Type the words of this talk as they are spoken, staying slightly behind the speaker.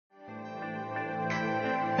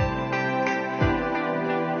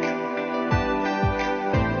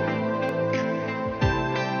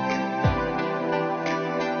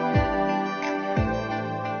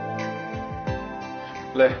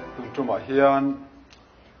Truma hian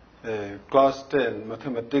class 10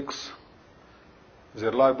 mathematics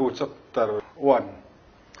zirlai bu chapter 1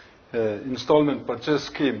 installment purchase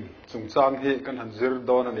scheme chungchang hi kan han zir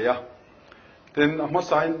don ania tin ama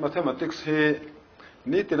sign mathematics hi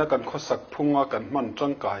ni tina kan khosak phunga kan man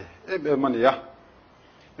tangkai em ania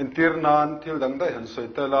intirnan thil dang dai han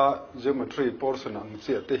soitela geometry portion ang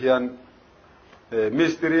che te hian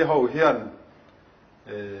mystery ho hian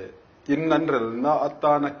in nan rel na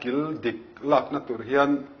atana kil dik lak na tur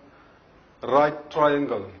hian right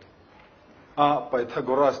triangle a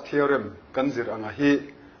Pythagoras theorem kan zir anga hi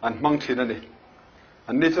an mang thina ni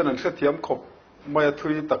an ni chan an thiam khop mai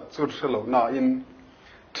thui tak chur selo na in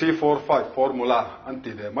 345 formula an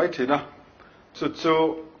ti de mai thina chu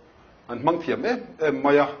an mang thiam em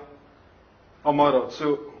maya amaro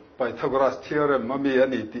chu Pythagoras theorem mami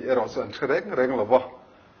ani ti ero san reng lawa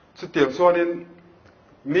chu tiang chuanin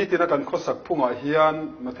mi tina kan khosak phunga hian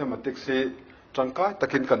mathematics hi tangkai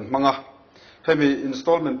takin kan manga hemi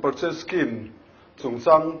installment purchase scheme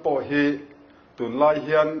chungchang po hi tunlai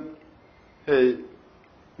hian hei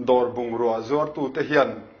dor bungrua zor tu te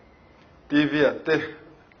hian tv te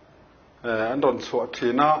an ron chua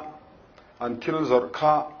thina an thil zor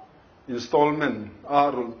kha installment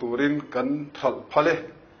a rul turin kan thal phale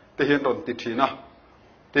te hian ron ti thina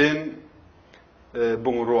tin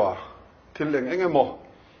bungrua thil engemo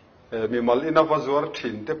mi mal ina vazor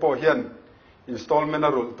thin te po hian installment a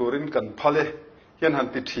rul turin kan phale hian han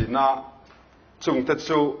ti thina chung te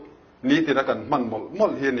chu ni tina kan man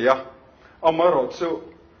mol hi nia amaro chu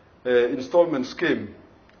installment scheme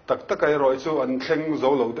tak takai roi chu an thleng zo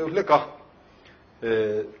lo de leka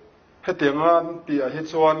hetiangan ti a hi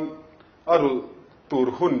chuan arul tur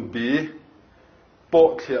hun bi po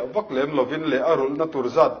thia vak lem lovin le arul na tur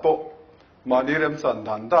zat po mani rem chan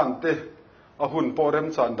dan te a hun po rem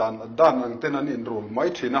chan dan ang ten an in rul mai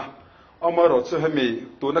thina amaro chu hemi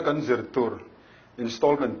tuna kan zir tur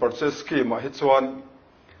installment purchase scheme a hi chuan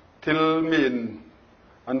thil min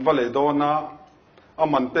an vale dona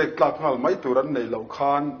aman pek tlak ngal mai turan nei lo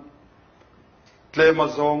khan tlema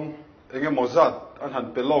zong enge mozat an han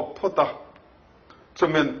pe lok phota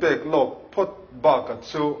chumen pek lok phot ba ka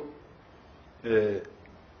chu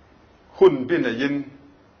hun bin yin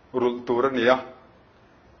rul turania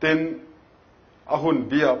tin a hun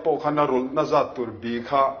bia po khana rul na zat tur bi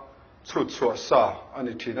kha chut chua sa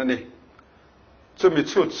ani thinani chumi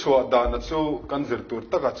chut chua da na chu kan zir tur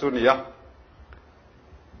taka chu nia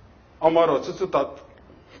amaro chu tat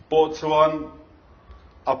po chuan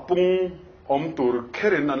apung om tur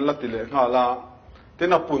kherin an latile ngala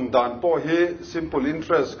tin apun dan po hi simple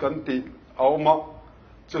interest kan ti auma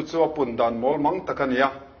chu apun dan mol mang takania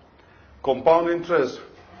compound interest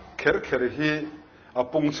kher hi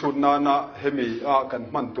apung chuna na hemi a kan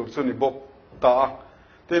man tur chu ni bok ta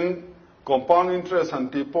tin compound interest han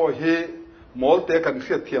ti po hi mol te kan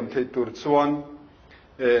khiat thiam thei tur chuan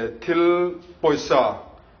thil poisa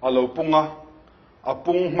alo punga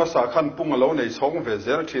apung masa khan punga lo nei chong ve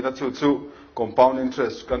zer thina chu compound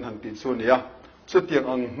interest kan han ti chu nia chu tiang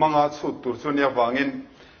ang manga chu tur chu nia wangin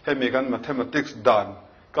hemi kan mathematics dan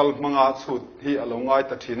kal manga chu hi alo ngai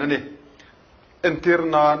ta thina ni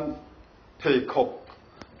entirnan thei khop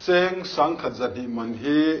cheng sang khat jadi man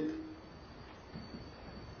hi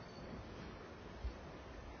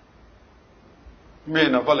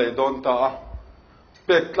mena vale don ta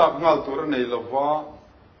pek tlak ngal tur nei lova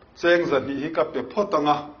cheng zani hi ka pe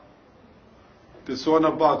photanga ti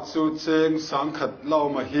sona ba chu cheng sang khat law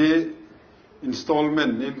ma hi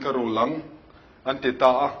installment in karulang anti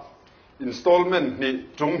ta installment ni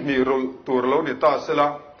chung ni rul tur lo ni ta sela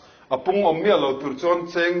apung ommi lo tur chon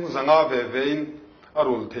cheng zanga ve vein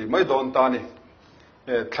arul thei mai don ta ni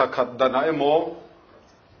thakhat dana emo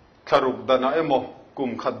tharuk dana emo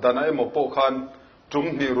kum khat dana emo po khan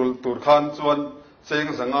chung ni rul tur khan chuan cheng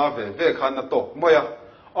zanga ve khan na tok moya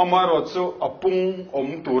amaro chu apung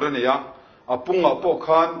om turania apung a po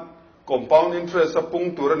khan compound interest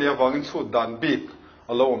apung turania wangin chu dan bik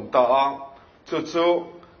alo om ta a chu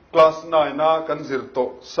class 9 na kan zir to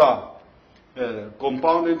sa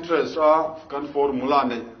compound interest a kan formula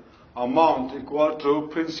ne amount equal to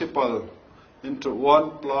principal into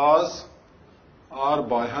 1 plus r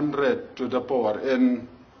by 100 to the power n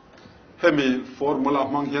hemi formula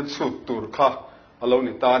mang hian chut tur kha alo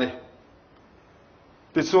ni ta ni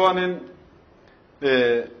tichuanin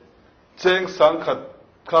cheng sang khat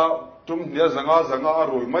kha tum nia zanga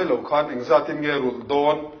arul mai lo khan engzatin nge rul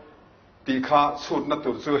don ti kha chut na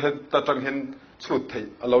tur chu hen ta tang hen chut thei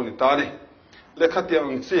alo ni ta ni lekha ti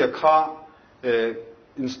ang chi kha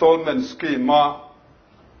installment scheme ma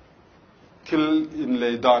thil in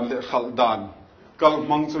le dan le khal dan kal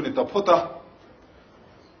mang chu ni ta phota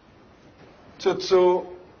chu chu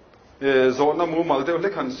zo na mu mal deuh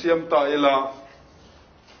lekhan siam ta ila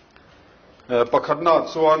pakhatna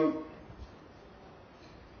chuan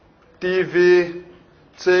TV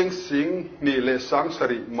cheng sing ni le sang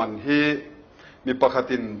sari man hi mi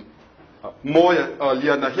pakhatin moi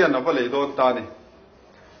lian a hian avale don ta ni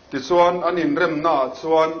ti chuan anin rem na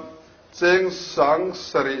chuan cheng sang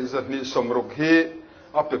sari zani somruk hi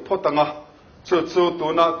ape photanga chu chu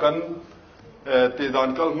tuna kan ti dan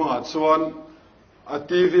kal ma chuan a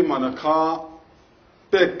TV manakha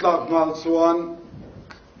pek tlak ngal chuan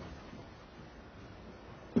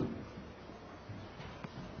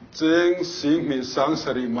cheng sing mi sang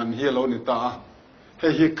sari man hi lo ni ta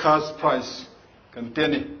hi cash price kan te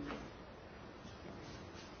ni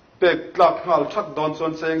pek tlak ngal thak don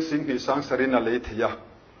chuan cheng sing mi sang sari na le thia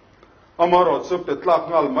amaro chu pek tlak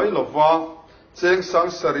ngal mai lova cheng sang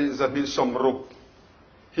sari zani somrup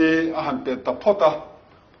hi a han pe ta phota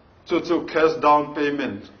chu cash down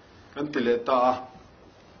payment kan ti le ta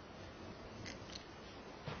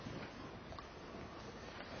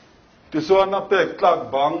ti chuan na pek tlak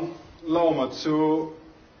bang lo ma chu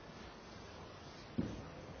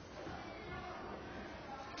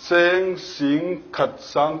cheng sing khat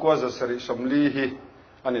sang kwa za sari somli hi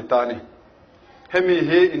ani ta ni hemi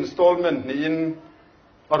hi installment ni in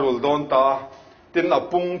arul don ta tin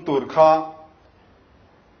apung tur kha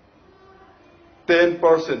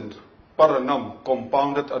 10% per annum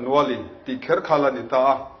compounded annually ti kher khala ni ta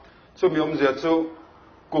chu mi om je chu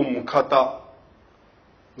kum khata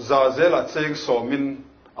za zela cheng somin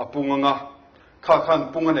apunganga kha khan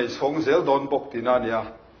punga nei song zel don bok tina nia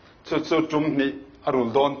chu tum ni arul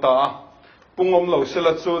don ta pungom lo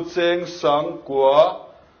sela chu cheng sang kwa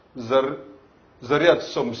zariat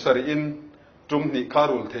som sari in tum ni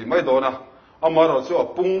kharul thei mai dona amaro chu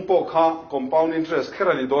apung po kha compound interest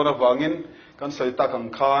kherani dona wangin kan sai ta kan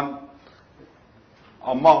khan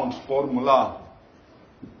amount formula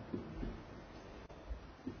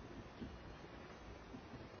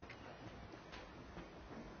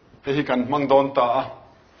hi kan mang don ta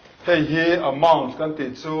hi amount kan ti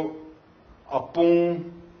chu apung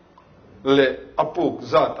le apuk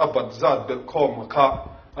zat abat zat bel khom kha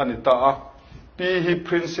ani ta p hi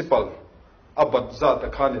principal abat zat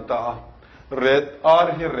kha ni ta red r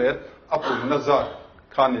hi red apung na zat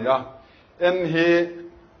kha ni a n hi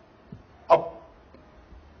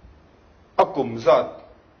akum zat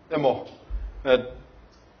emo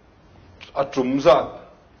atum zat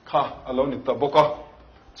kha alo ni ta boka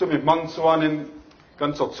chu mi mang chuanin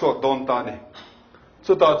kan chok chuak don ta ni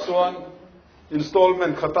chu ta chuan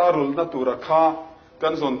installment khatarul na tura kha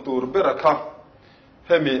kan zon tur bera kha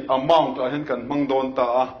hemi amount a hen kan mang don ta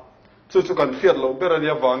chu kan fiat lo bera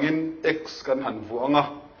nia wangin x kan han vu anga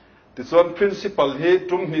ti chuan principal hi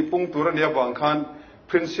tum ni pung tur ania wang khan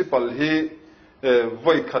principal hi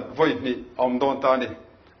voi khat voi ni om don ta ni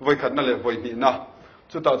voi khat na le voi ni na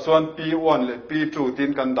chu ta chuan p1 le p2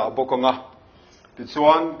 tin kan da bokanga ti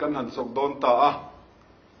chuan kan han sok don ta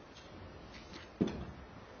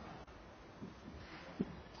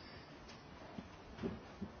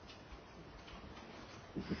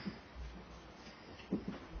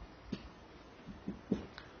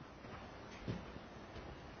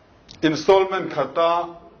installment khata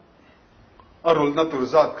arul na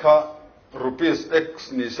turzat kha rupees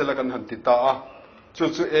x ni sela kan han ti ta chu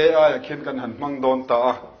ai khin kan han mang don ta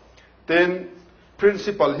ten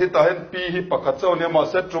principal hi ta hen p hi pakhat chaw ne ma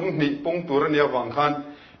se tum ni pung tur ania wang khan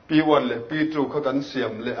p1 le p2 kha kan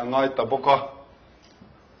siam le angai ta boka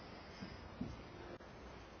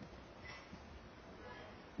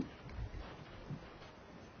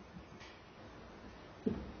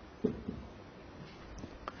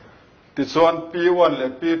ti chuan p1 le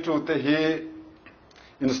p2 te hi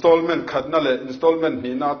installment khatna le installment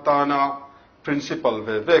ni na ta na principal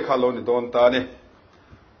ve kha lo ni don ta ni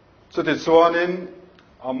chu ti chuan in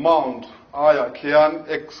amount aya khian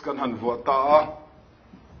x kan han vu ta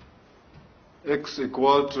x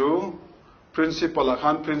equal to principal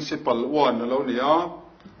khan principal 1 lo ni a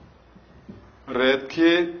rate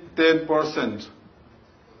khi 10%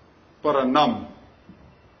 per annum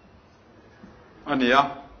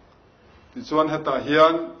ania ti chuan heta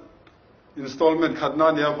hian installment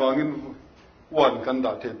khatna nia wangin 1 kan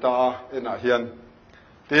da the ta ena hian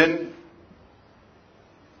ten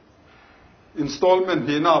installment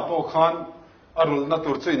hi na po khan arul na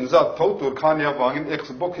tur chu in zat tho tur khan ya wangin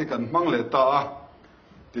x box hi kan mang le ta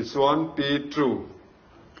ti chuan p2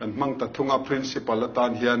 kan mang ta thunga principal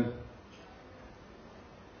atan hian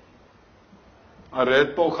a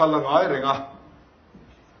red po khala ngai renga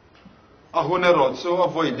ahune ro chu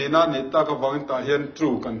avoid dina ni ta ka wang ta hian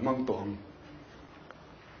true kan mang tong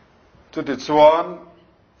chu ti chuan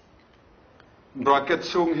bracket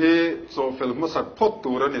chung hi cho fel ma sak phot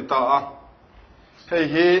tur ani ta a hei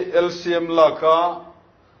hi LCM la ka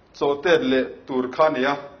cho tet le tur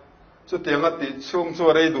khania chu tianga ti chung chu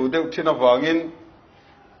rei du deuh thina wangin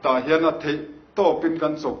ta hian a thei to pin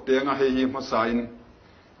kan chok tenga hei hi ma sain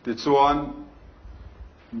ti chuan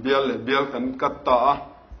bial le bial kan kat ta a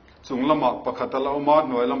chung lama pakhat la oma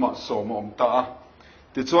noi lama som om ta a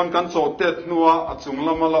ti chuan kan cho tet nuwa a chung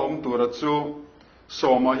lama la om tur a chu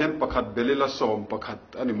soma hian pakhat belila som pakhat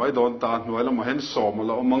ani mai don ta noi lama hen som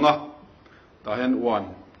la omanga ta hen 1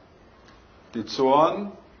 ti chuan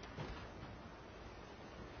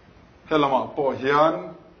helama po hian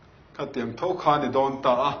khatiam tho kha ni don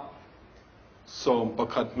ta a som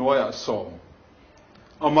pakhat noya som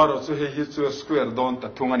amaro chu hi chu square don ta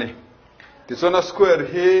thungani ti chuan a square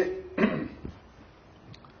hi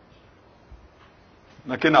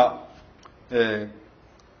nakina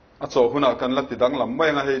a chaw huna kan la ti dang lam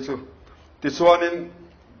mai nga hei chu ti chuanin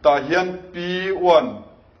ta hian p1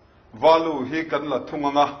 value hi kan la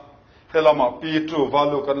thunganga helama p2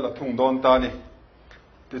 value kan la thung don ta ni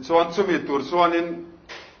ti chuan chumi tur chuanin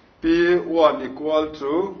p1 equal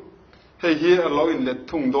to hei hi alo in let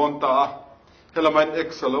thung don ta helama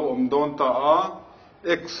x alo om don ta a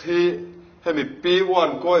x hi hemi p1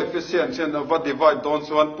 coefficient chen ava divide don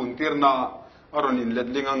chuan puntir na aron in let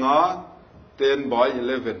linganga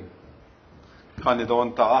 10/11 khani don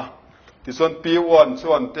ta ti chuan p1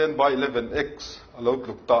 chuan 10/11x alo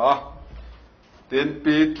tluk ta then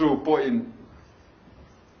p2 po in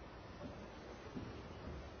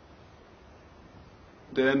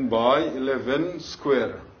then by 11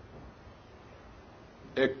 square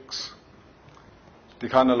x ti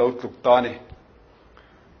khana lo tluk ta ni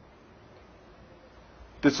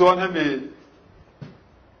ti chuan hemi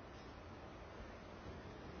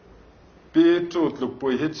p2 tluk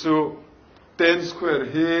pui hi chu 10 square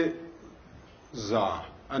hi za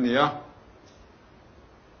ania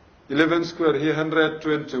 11 square hi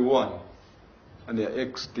 121 ania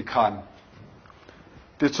x ti khan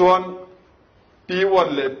ti chuan p1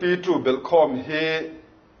 le p2 belkhom hi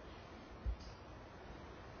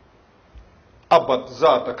abat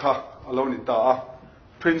za ta kha alo ni ta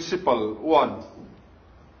principal 1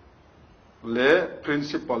 le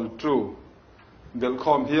principal 2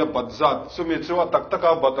 belkhom hi abat za sumi chu tak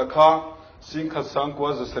taka bataka singkha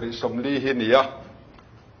sangkwa zasari somli hi niya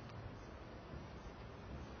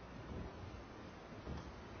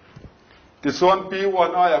ti chuan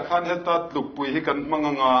p1 aya khan heta tluk pui hi kan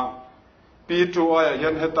manganga p2 aya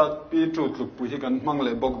hian heta p2 tluk pui hi kan mang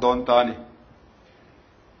le bok don ta ni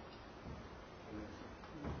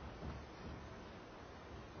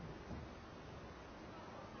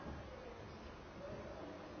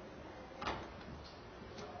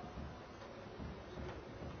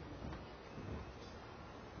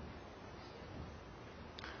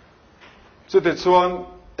chu ti chuan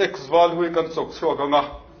x value kan chok chhuak anga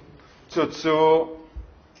chu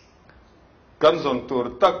kan zon tur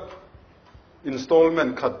tak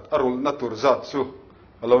installment khat arul na tur zat chu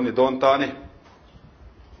alo ni don ta ni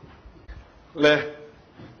le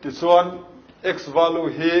ti chuan x value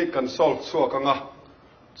hi kan solve chhuak anga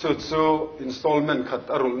chu installment khat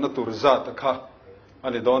arul na tur zat kha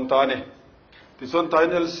ani don ta ni ti chuan tain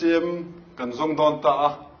LCM kan zong don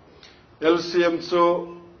ta LCM chu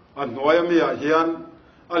an noyamia hian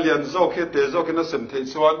alian zok he te zok na sem thei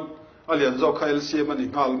chuan alian zok kha LCM ani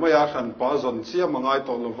ngal maya khan pa zon chia mangai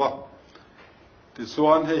to lova ti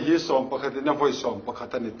chuan he hi som pakhat na voi som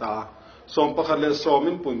pakhat ani ta som pakhat le som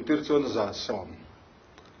in puntir chuan za som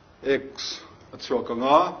x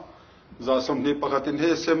achokanga za som ni pakhatin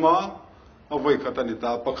he sema avoi khatani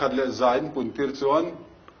ta pakhat le za in puntir chuan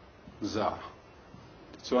za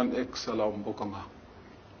chuan x alom bokanga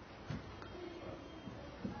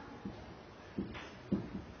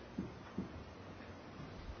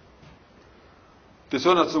ti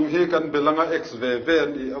chuan a chung hi kan belanga x ve ve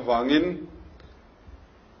ani awangin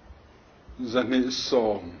zani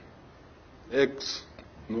som x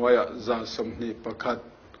noya za som ni pakhat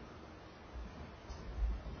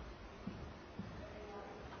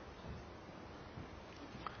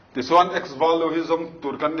ti chuan x value hi zom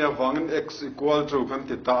tur kan ne awangin x equal to kan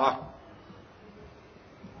ti ta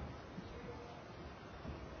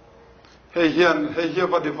hei hian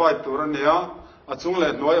va divide tur ania a chung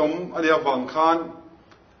le noi om ani awang khan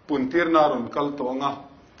puntir na ron kal tonga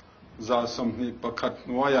za som ni pakhat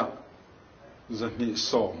noya zani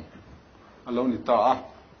som alo ni ta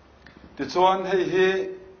ti chuan hei hi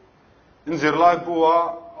in zirlai buwa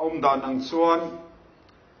om dan ang chuan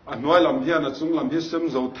anh nói làm hiền là chúng làm hi xem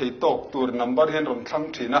dấu thấy tóc tur number hiền rồng thăng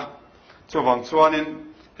chỉ na cho vàng chuan in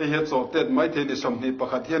he he cho tết mai thế đi som hi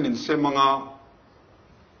pakhat hiền in xem manga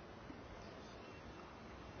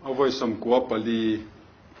avoi som kwa pali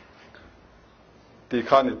ti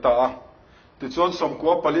khan ta ti chuan som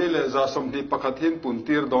kwa pali le za som hi pakhat hiền pun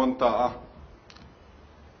tir don ta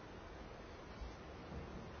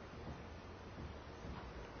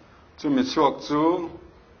chu mi chuak chu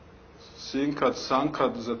sing khat sang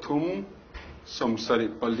khat zathum som sari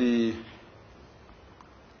pali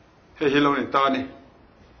he hilon ni ta ni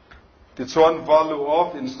ti chuan value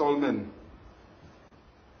of installment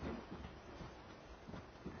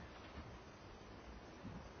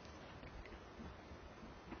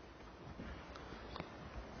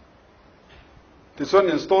ti chuan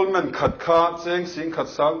installment khat kha cheng sing khat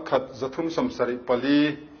sang khat zathum som sari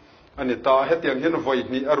pali ani ta hetiang hin voi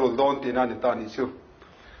ni arul don tin ani ta ni chu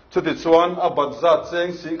chuti chuan a badza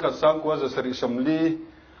cheng sing khat sang kwa za sari somli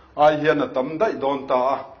ai hian a tam dai don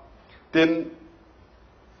ta tin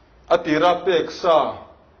atira peksa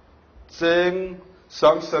cheng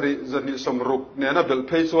sang sari zani somruk nena bel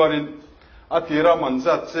phei chuanin atira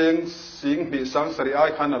manza cheng sing bi sang sari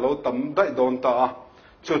ai khan alo tam dai don ta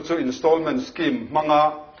chu installment scheme manga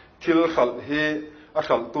thil khal hi a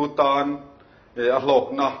khal tu tan a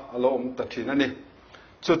hlok na alom ta thina ni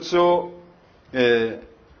chu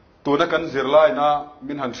tuna kan zirlai na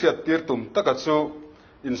min han thiat tir tum taka chu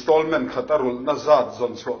installment khatarul na zat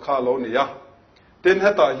zon chho kha lo ni ya tin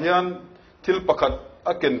heta hian thil pakhat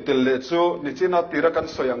a ken tel le chu ni china tira kan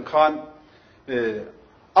soyang khan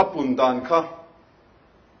apun dan kha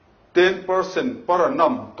 10% per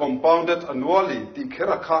annum compounded annually ti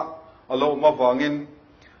khera kha alo ma wangin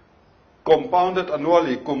compounded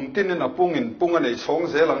annually kumtin in apungin pungane chong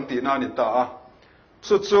zelang ti na ni ta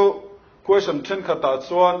chu question 10 khata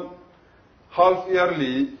chuan half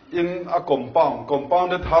yearly in a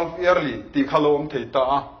compounded half yearly ti khalom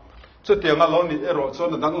theita chu tianga lo ni ero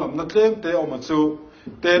chon dang lam na tlem te oma chu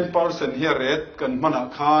 10% here rate kan mana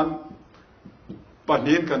khan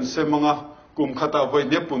panin kan semanga kum khata voi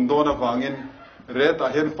ne pundona wangin rate a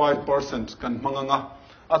hen 5% kan manganga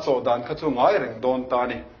a cho dan kha chu ngai reng don ta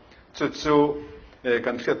ni chu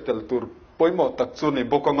kan khet tel tur poimo tak chu ni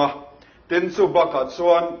bokanga ten chu baka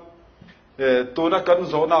chuan tuna kan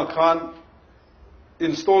zona khan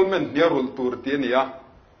installment nierul tur ti nia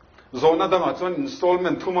zona danga chuan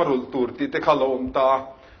installment thumarul tur ti te kha lo ta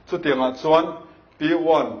chu tianga chuan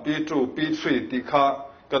P1 P2 P3 ti kha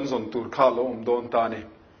kan zon tur kha lo don ta ni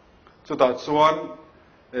chu ta chuan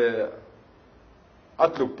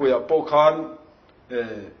atlup puya po khan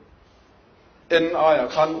NI a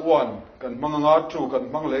khan 1 kan manga 2 kan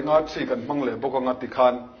mangle nga 3 kan mangle bokanga ti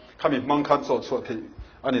khan khami mang khan so so thi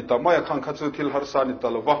ani tamaya khan kha chu thil har sa ni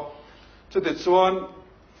talova chuti chuan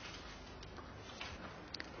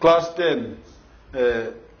class 10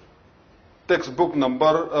 textbook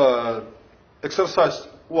number exercise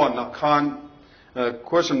 1 a khan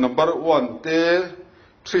question number 1 te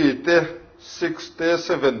 3 te 6 te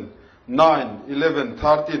 7 9 11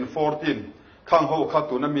 13 14 khang ho kha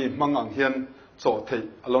tu na mi mangang hian cho thei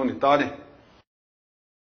aloni ta ni